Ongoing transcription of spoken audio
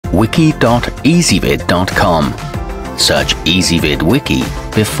wiki.ezvid.com. Search Ezvid Wiki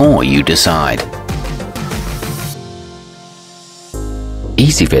before you decide.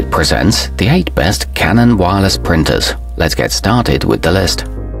 Ezvid presents the 8 best Canon wireless printers. Let's get started with the list.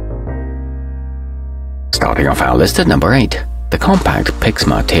 Starting off our list at number 8. The compact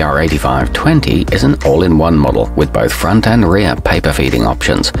Pixma TR8520 is an all-in-one model with both front and rear paper feeding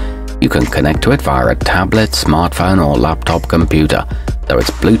options. You can connect to it via a tablet, smartphone or laptop computer, though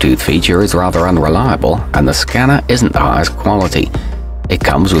its Bluetooth feature is rather unreliable and the scanner isn't the highest quality. It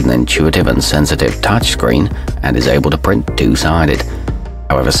comes with an intuitive and sensitive touchscreen and is able to print two-sided.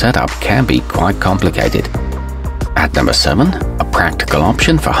 However, setup can be quite complicated. At number 7, a practical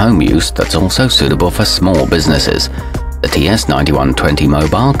option for home use that's also suitable for small businesses. The TS9120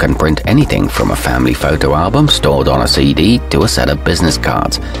 Mobile can print anything from a family photo album stored on a CD to a set of business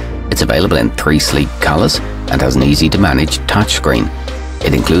cards. It's available in 3 sleek colors and has an easy-to-manage touchscreen.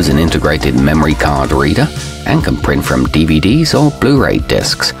 It includes an integrated memory card reader and can print from DVDs or Blu-ray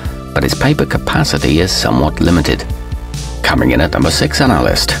discs, but its paper capacity is somewhat limited. Coming in at number 6 on our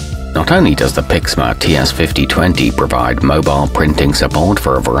list. Not only does the Pixma TS5020 provide mobile printing support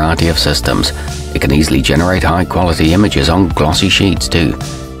for a variety of systems, it can easily generate high-quality images on glossy sheets too.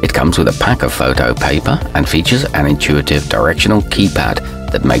 It comes with a pack of photo paper and features an intuitive directional keypad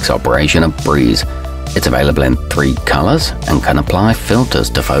that makes operation a breeze. It's available in 3 colors and can apply filters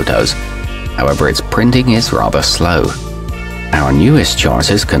to photos. However, its printing is rather slow. Our newest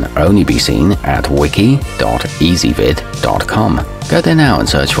choices can only be seen at wiki.ezvid.com. Go there now and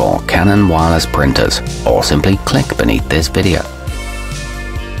search for Canon wireless printers, or simply click beneath this video.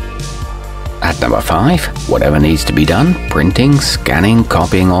 At number 5, whatever needs to be done, printing, scanning,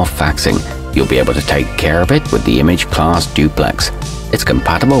 copying or faxing, you'll be able to take care of it with the imageclass duplex. It's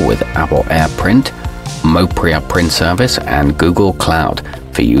compatible with Apple AirPrint, Mopria print service and Google Cloud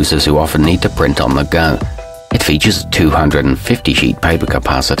for users who often need to print on the go. It features a 250-sheet paper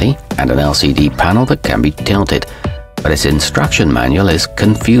capacity and an LCD panel that can be tilted, but its instruction manual is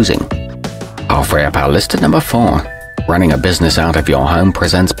confusing. Halfway up our list at number 4. Running a business out of your home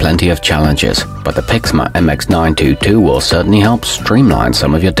presents plenty of challenges, but the Pixma MX922 will certainly help streamline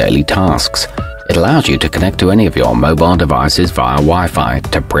some of your daily tasks. It allows you to connect to any of your mobile devices via Wi-Fi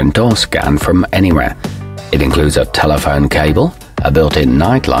to print or scan from anywhere. It includes a telephone cable, a built-in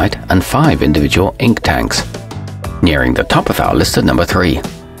nightlight, and 5 individual ink tanks. Nearing the top of our list at number 3.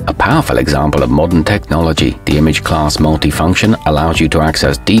 A powerful example of modern technology, the imageclass multifunction allows you to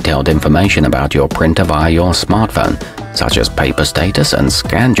access detailed information about your printer via your smartphone, such as paper status and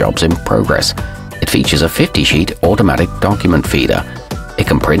scan jobs in progress. It features a 50-sheet automatic document feeder. It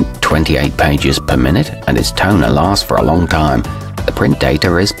can print 28 pages per minute and its toner lasts for a long time. The print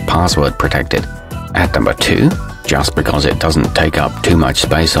data is password protected. At number 2, just because it doesn't take up too much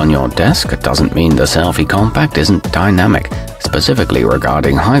space on your desk doesn't mean the Selfie Compact isn't dynamic, specifically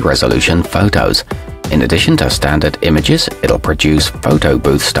regarding high-resolution photos. In addition to standard images, it'll produce photo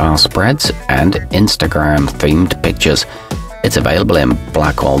booth-style spreads and Instagram-themed pictures. It's available in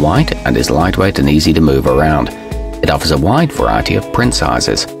black or white and is lightweight and easy to move around. It offers a wide variety of print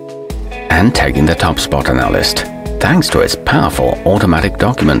sizes. And taking the top spot on our list. Thanks to its powerful automatic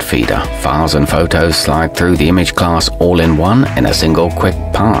document feeder, files and photos slide through the imageclass all-in-one in a single quick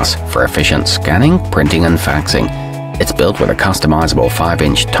pass for efficient scanning, printing and faxing. It's built with a customizable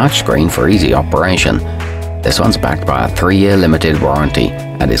 5-inch touchscreen for easy operation. This one's backed by a 3-year limited warranty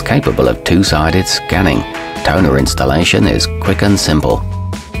and is capable of two-sided scanning. Toner installation is quick and simple.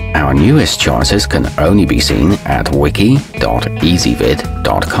 Our newest choices can only be seen at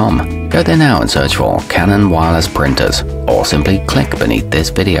wiki.ezvid.com. Go there now and search for Canon wireless printers, or simply click beneath this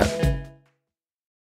video.